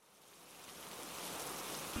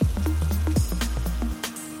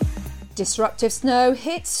Disruptive snow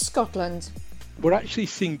hits Scotland. We're actually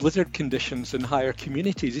seeing blizzard conditions in higher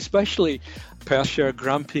communities, especially Perthshire,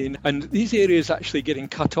 Grampian, and these areas actually getting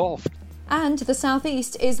cut off. And the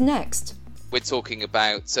southeast is next. We're talking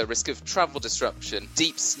about risk of travel disruption,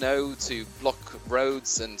 deep snow to block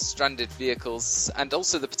roads and stranded vehicles, and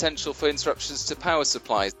also the potential for interruptions to power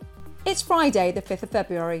supplies. It's Friday, the 5th of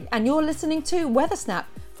February, and you're listening to Weather Snap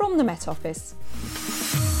from the Met Office.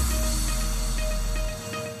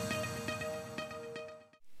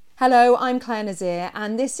 Hello, I'm Claire Nazir,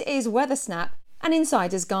 and this is Weather Snap, an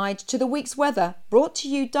insider's guide to the week's weather, brought to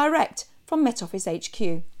you direct from Met Office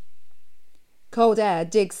HQ. Cold air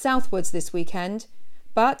digs southwards this weekend,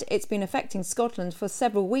 but it's been affecting Scotland for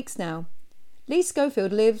several weeks now. Lee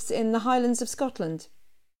Schofield lives in the Highlands of Scotland.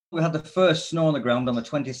 We had the first snow on the ground on the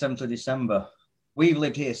 27th of December. We've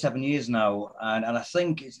lived here 7 years now, and I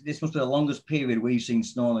think this must be the longest period we've seen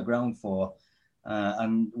snow on the ground for.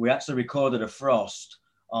 And we actually recorded a frost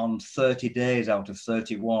on 30 days out of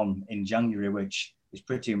 31 in January, which is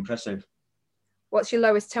pretty impressive. What's your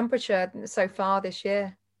lowest temperature so far this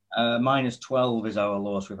year? -12 is our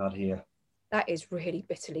lowest we've had here. That is really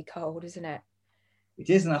bitterly cold, isn't it? It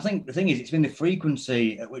is, and I think the thing is, it's been the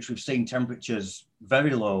frequency at which we've seen temperatures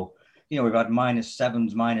very low. You know, we've had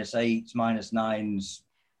 -7s, -8s, -9s.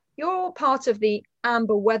 You're part of the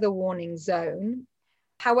amber weather warning zone.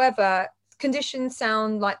 However, conditions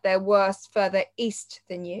sound like they're worse further east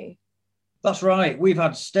than you. That's right. We've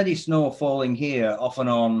had steady snow falling here off and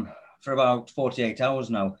on for about 48 hours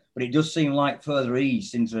now, but it does seem like further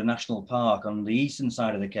east into the national park on the eastern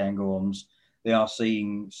side of the Cairngorms, they are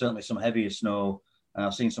seeing certainly some heavier snow.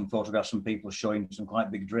 I've seen some photographs from people showing some quite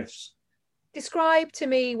big drifts. Describe to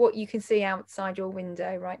me what you can see outside your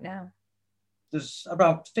window right now. There's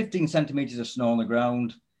about 15 centimetres of snow on the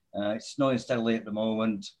ground. It's snowing steadily at the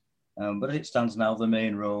moment. But as it stands now, the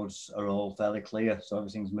main roads are all fairly clear, so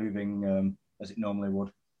everything's moving as it normally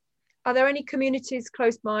would. Are there any communities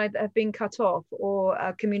close by that have been cut off, or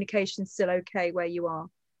are communications still okay where you are?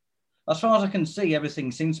 As far as I can see,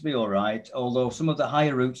 everything seems to be all right, although some of the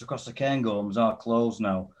higher routes across the Cairngorms are closed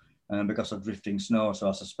now because of drifting snow, so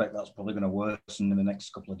I suspect that's probably going to worsen in the next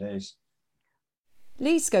couple of days.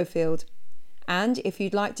 Lee Schofield. And if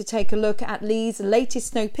you'd like to take a look at Lee's latest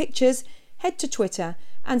snow pictures, head to Twitter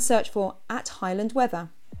and search for @HighlandWeather.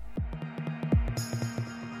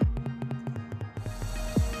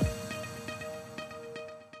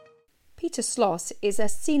 Peter Sloss is a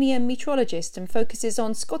senior meteorologist and focuses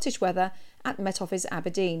on Scottish weather at Met Office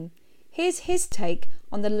Aberdeen. Here's his take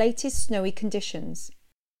on the latest snowy conditions.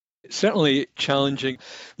 It's certainly challenging.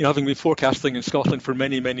 You know, having been forecasting in Scotland for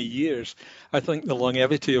many, many years, I think the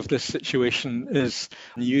longevity of this situation is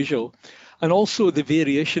unusual. And also the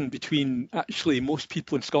variation between actually most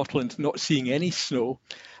people in Scotland not seeing any snow,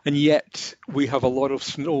 and yet we have a lot of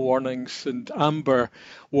snow warnings and amber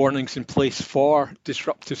warnings in place for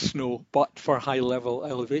disruptive snow, but for high level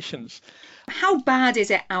elevations. How bad is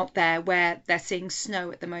it out there where they're seeing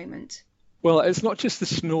snow at the moment? Well, it's not just the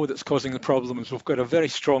snow that's causing the problems. We've got a very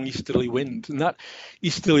strong easterly wind, and that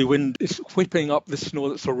easterly wind is whipping up the snow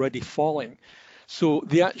that's already falling. So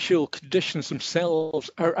the actual conditions themselves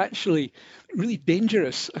are actually really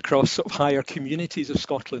dangerous across sort of higher communities of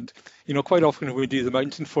Scotland. You know, quite often when we do the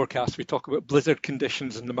mountain forecast, we talk about blizzard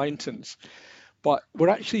conditions in the mountains. But we're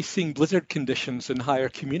actually seeing blizzard conditions in higher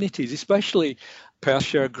communities, especially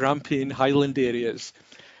Perthshire, Grampian, Highland areas.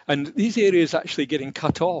 And these areas actually getting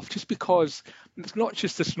cut off just because it's not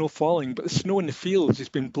just the snow falling, but the snow in the fields has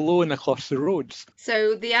been blowing across the roads.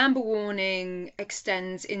 So the amber warning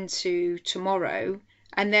extends into tomorrow.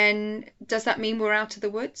 And then does that mean we're out of the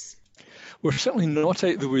woods? We're certainly not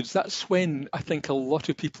out of the woods. That's when I think a lot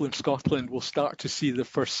of people in Scotland will start to see the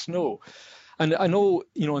first snow. And I know,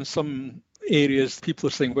 you know, in some areas, people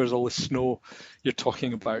are saying, where's all the snow you're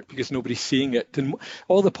talking about? Because nobody's seeing it. And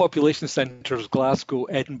all the population centres, Glasgow,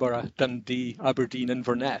 Edinburgh, Dundee, Aberdeen,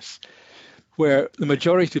 Inverness, where the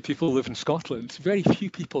majority of people live in Scotland, very few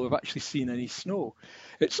people have actually seen any snow.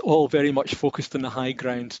 It's all very much focused on the high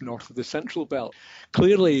ground north of the Central Belt.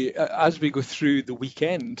 Clearly, as we go through the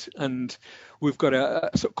weekend, and we've got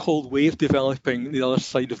a sort of cold wave developing on the other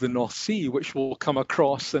side of the North Sea, which will come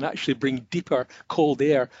across and actually bring deeper cold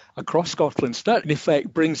air across Scotland. So that, in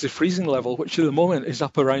effect, brings the freezing level, which at the moment is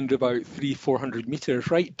up around about 300-400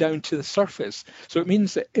 metres, right down to the surface. So it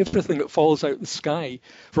means that everything that falls out the sky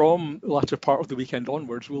from the latter part of the weekend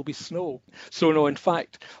onwards will be snow. So no, in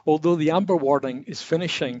fact, although the amber warning is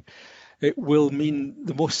finishing, it will mean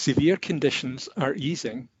the most severe conditions are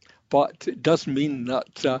easing. But it does mean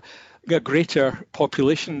that a greater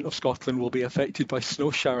population of Scotland will be affected by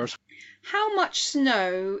snow showers. How much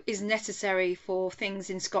snow is necessary for things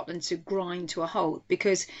in Scotland to grind to a halt?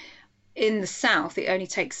 Because in the south, it only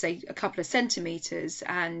takes, say, a couple of centimetres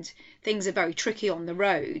and things are very tricky on the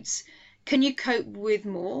roads. Can you cope with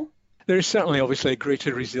more? There is certainly obviously a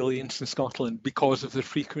greater resilience in Scotland because of the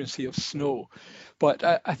frequency of snow. But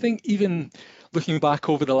I think even looking back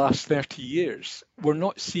over the last 30 years, we're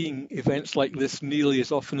not seeing events like this nearly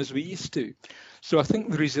as often as we used to. So I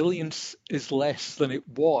think the resilience is less than it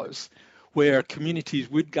was, where communities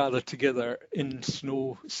would gather together in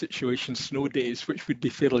snow situations, snow days, which would be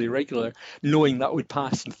fairly regular, knowing that would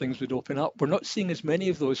pass and things would open up. We're not seeing as many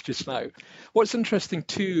of those just now. What's interesting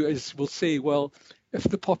too is we'll say, well, if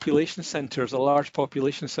the population centres, a large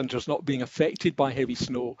population centre is not being affected by heavy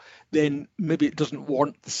snow, then maybe it doesn't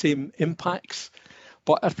warrant the same impacts.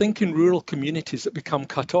 But I think in rural communities that become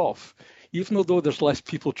cut off, even though there's less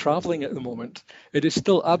people travelling at the moment, it is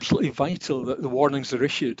still absolutely vital that the warnings are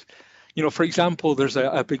issued. You know, for example, there's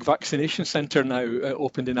a big vaccination centre now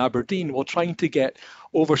opened in Aberdeen. Well, trying to get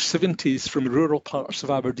over 70s from rural parts of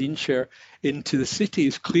Aberdeenshire into the city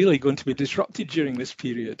is clearly going to be disrupted during this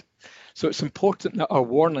period. So it's important that our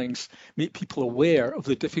warnings make people aware of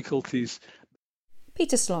the difficulties.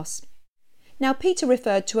 Peter Sloss. Now, Peter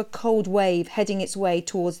referred to a cold wave heading its way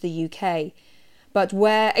towards the UK. But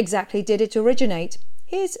where exactly did it originate?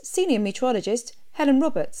 Here's senior meteorologist Helen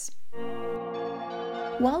Roberts.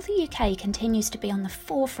 While the UK continues to be on the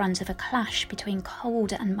forefront of a clash between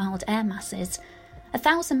cold and mild air masses,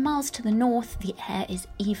 1,000 miles to the north, the air is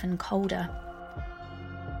even colder.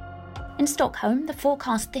 In Stockholm, the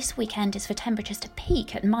forecast this weekend is for temperatures to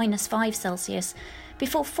peak at -5 Celsius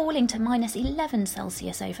before falling to -11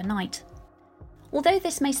 Celsius overnight. Although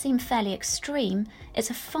this may seem fairly extreme, it's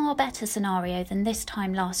a far better scenario than this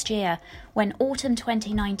time last year, when autumn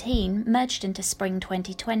 2019 merged into spring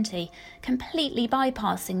 2020, completely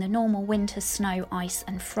bypassing the normal winter snow, ice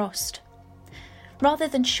and frost. Rather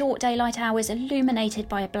than short daylight hours illuminated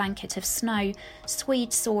by a blanket of snow,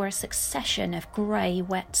 Swedes saw a succession of grey,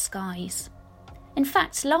 wet skies. In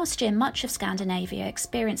fact, last year much of Scandinavia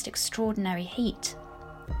experienced extraordinary heat.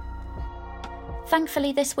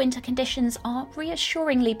 Thankfully, this winter conditions are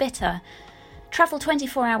reassuringly bitter. Travel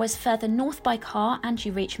 24 hours further north by car and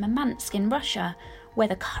you reach Murmansk in Russia, where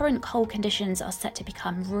the current cold conditions are set to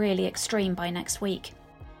become really extreme by next week.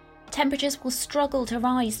 Temperatures will struggle to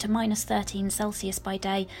rise to -13 Celsius by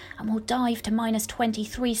day and will dive to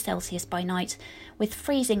 -23 Celsius by night, with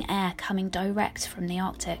freezing air coming direct from the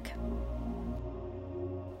Arctic.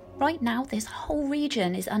 Right now, this whole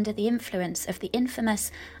region is under the influence of the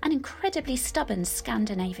infamous and incredibly stubborn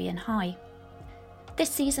Scandinavian high.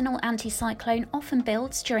 This seasonal anticyclone often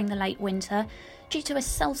builds during the late winter due to a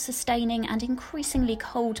self-sustaining and increasingly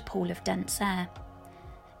cold pool of dense air.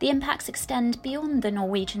 The impacts extend beyond the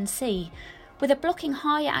Norwegian Sea, with a blocking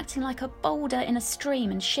high acting like a boulder in a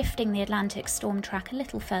stream and shifting the Atlantic storm track a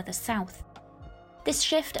little further south. This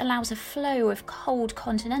shift allows a flow of cold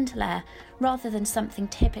continental air rather than something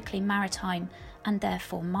typically maritime and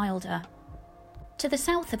therefore milder. To the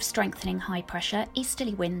south of strengthening high pressure,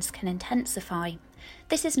 easterly winds can intensify.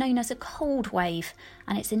 This is known as a cold wave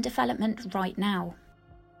and it's in development right now.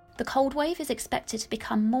 The cold wave is expected to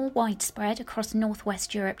become more widespread across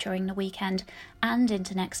northwest Europe during the weekend and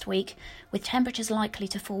into next week, with temperatures likely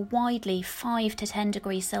to fall widely 5 to 10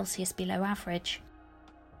 degrees Celsius below average.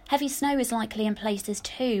 Heavy snow is likely in places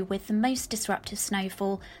too, with the most disruptive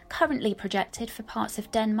snowfall currently projected for parts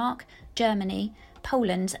of Denmark, Germany,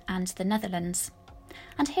 Poland and the Netherlands.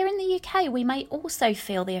 And here in the UK we may also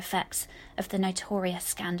feel the effects of the notorious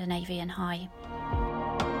Scandinavian high.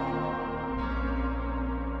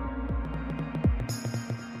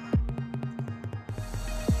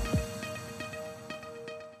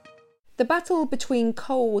 The battle between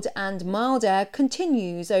cold and mild air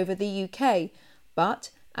continues over the UK,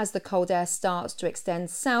 but as the cold air starts to extend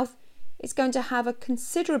south, it's going to have a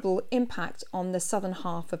considerable impact on the southern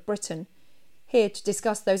half of Britain. Here to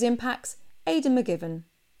discuss those impacts, Aidan McGivern.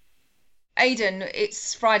 Aidan,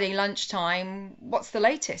 it's Friday lunchtime. What's the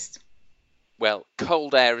latest? Well,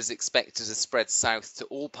 cold air is expected to spread south to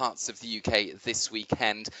all parts of the UK this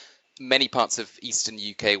weekend. Many parts of eastern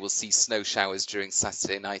UK will see snow showers during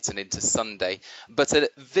Saturday night and into Sunday, but a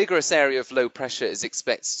vigorous area of low pressure is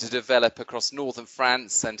expected to develop across northern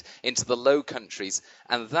France and into the Low Countries,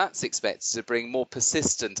 and that's expected to bring more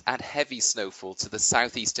persistent and heavy snowfall to the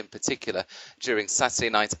southeast in particular during Saturday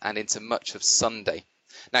night and into much of Sunday.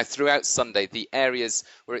 Now, throughout Sunday, the areas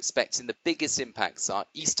we're expecting the biggest impacts are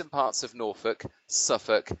eastern parts of Norfolk,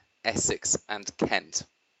 Suffolk, Essex and Kent.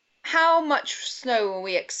 How much snow are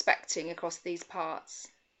we expecting across these parts?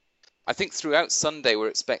 I think throughout Sunday we're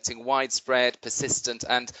expecting widespread, persistent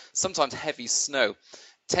and sometimes heavy snow.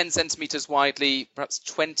 10 centimetres widely, perhaps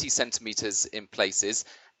 20 centimetres in places,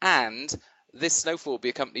 and this snowfall will be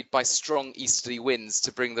accompanied by strong easterly winds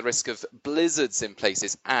to bring the risk of blizzards in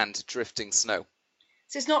places and drifting snow.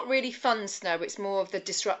 So it's not really fun snow, it's more of the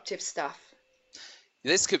disruptive stuff.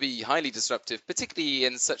 This could be highly disruptive, particularly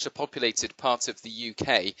in such a populated part of the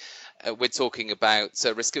UK. We're talking about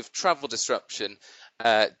risk of travel disruption,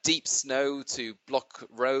 deep snow to block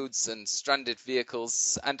roads and stranded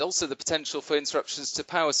vehicles, and also the potential for interruptions to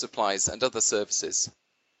power supplies and other services.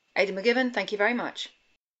 Aidan McGibbon, thank you very much.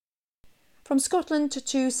 From Scotland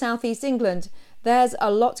to South East England, there's a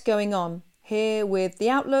lot going on. Here with the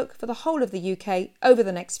outlook for the whole of the UK over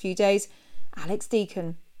the next few days, Alex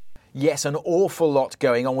Deacon. Yes, an awful lot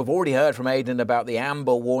going on. We've already heard from Aidan about the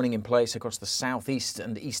amber warning in place across the southeast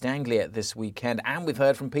and East Anglia this weekend, and we've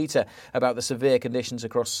heard from Peter about the severe conditions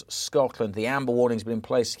across Scotland. The amber warning's been in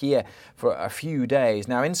place here for a few days.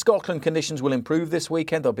 Now, in Scotland, conditions will improve this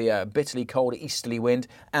weekend. There'll be a bitterly cold easterly wind,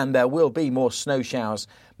 and there will be more snow showers,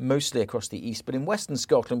 mostly across the east. But in western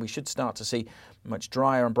Scotland, we should start to see much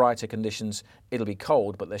drier and brighter conditions. It'll be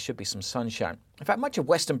cold, but there should be some sunshine. In fact, much of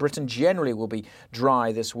western Britain generally will be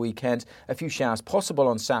dry this weekend. A few showers possible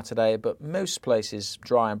on Saturday, but most places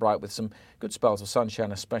dry and bright with some good spells of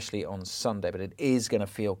sunshine, especially on Sunday. But it is going to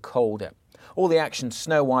feel colder. All the action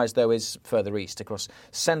snow-wise, though, is further east, across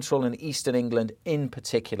central and eastern England in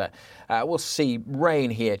particular. We'll see rain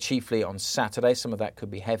here chiefly on Saturday. Some of that could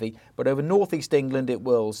be heavy. But over northeast England, it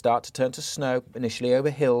will start to turn to snow, initially over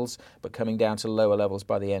hills, but coming down to lower levels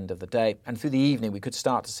by the end of the day. And through the evening, we could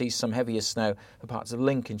start to see some heavier snow for parts of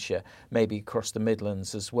Lincolnshire, maybe across the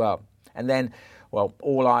Midlands as well. And then, well,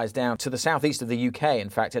 all eyes down to the southeast of the UK. In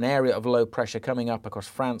fact, an area of low pressure coming up across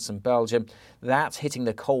France and Belgium. That's hitting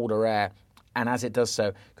the colder air, and as it does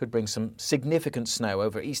so, could bring some significant snow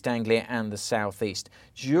over East Anglia and the southeast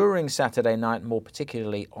during Saturday night, more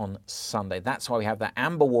particularly on Sunday. That's why we have that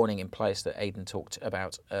amber warning in place that Aidan talked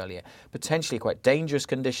about earlier. Potentially quite dangerous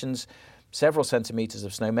conditions, several centimetres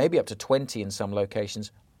of snow, maybe up to 20 in some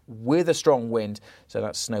locations, with a strong wind, so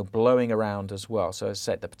that's snow blowing around as well. So as I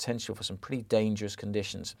said, the potential for some pretty dangerous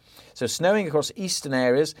conditions. So snowing across eastern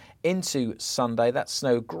areas into Sunday. That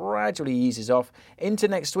snow gradually eases off. Into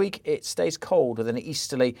next week, it stays cold with an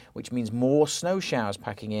easterly, which means more snow showers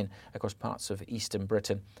packing in across parts of eastern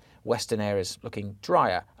Britain. Western areas looking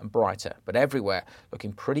drier and brighter, but everywhere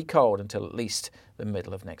looking pretty cold until at least the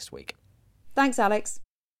middle of next week. Thanks, Alex.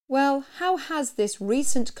 Well, how has this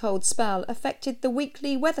recent cold spell affected the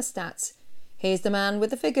weekly weather stats? Here's the man with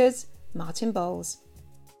the figures, Martin Bowles.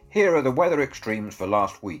 Here are the weather extremes for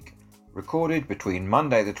last week, recorded between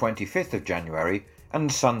Monday the 25th of January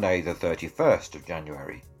and Sunday the 31st of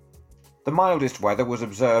January. The mildest weather was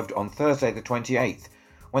observed on Thursday the 28th,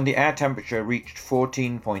 when the air temperature reached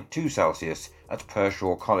 14.2 Celsius at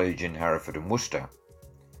Pershaw College in Hereford and Worcester.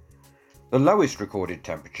 The lowest recorded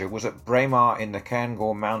temperature was at Braemar in the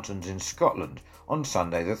Cairngorm Mountains in Scotland on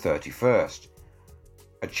Sunday the 31st.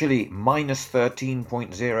 A chilly minus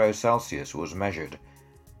 13.0 Celsius was measured.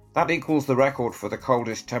 That equals the record for the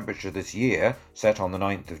coldest temperature this year, set on the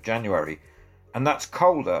 9th of January, and that's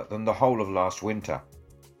colder than the whole of last winter.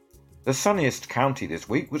 The sunniest county this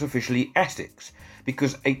week was officially Essex,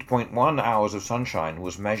 because 8.1 hours of sunshine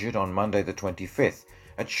was measured on Monday the 25th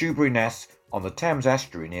at Shoebury-Ness on the Thames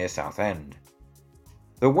estuary near Southend.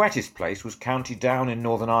 The wettest place was County Down in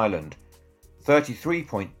Northern Ireland.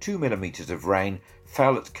 33.2 millimetres of rain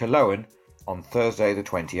fell at Killowen on Thursday the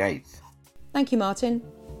 28th. Thank you, Martin.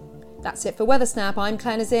 That's it for Weather Snap. I'm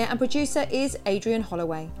Claire Nazir and producer is Adrian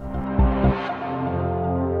Holloway.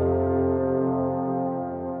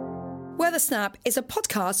 Weather Snap is a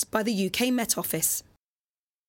podcast by the UK Met Office.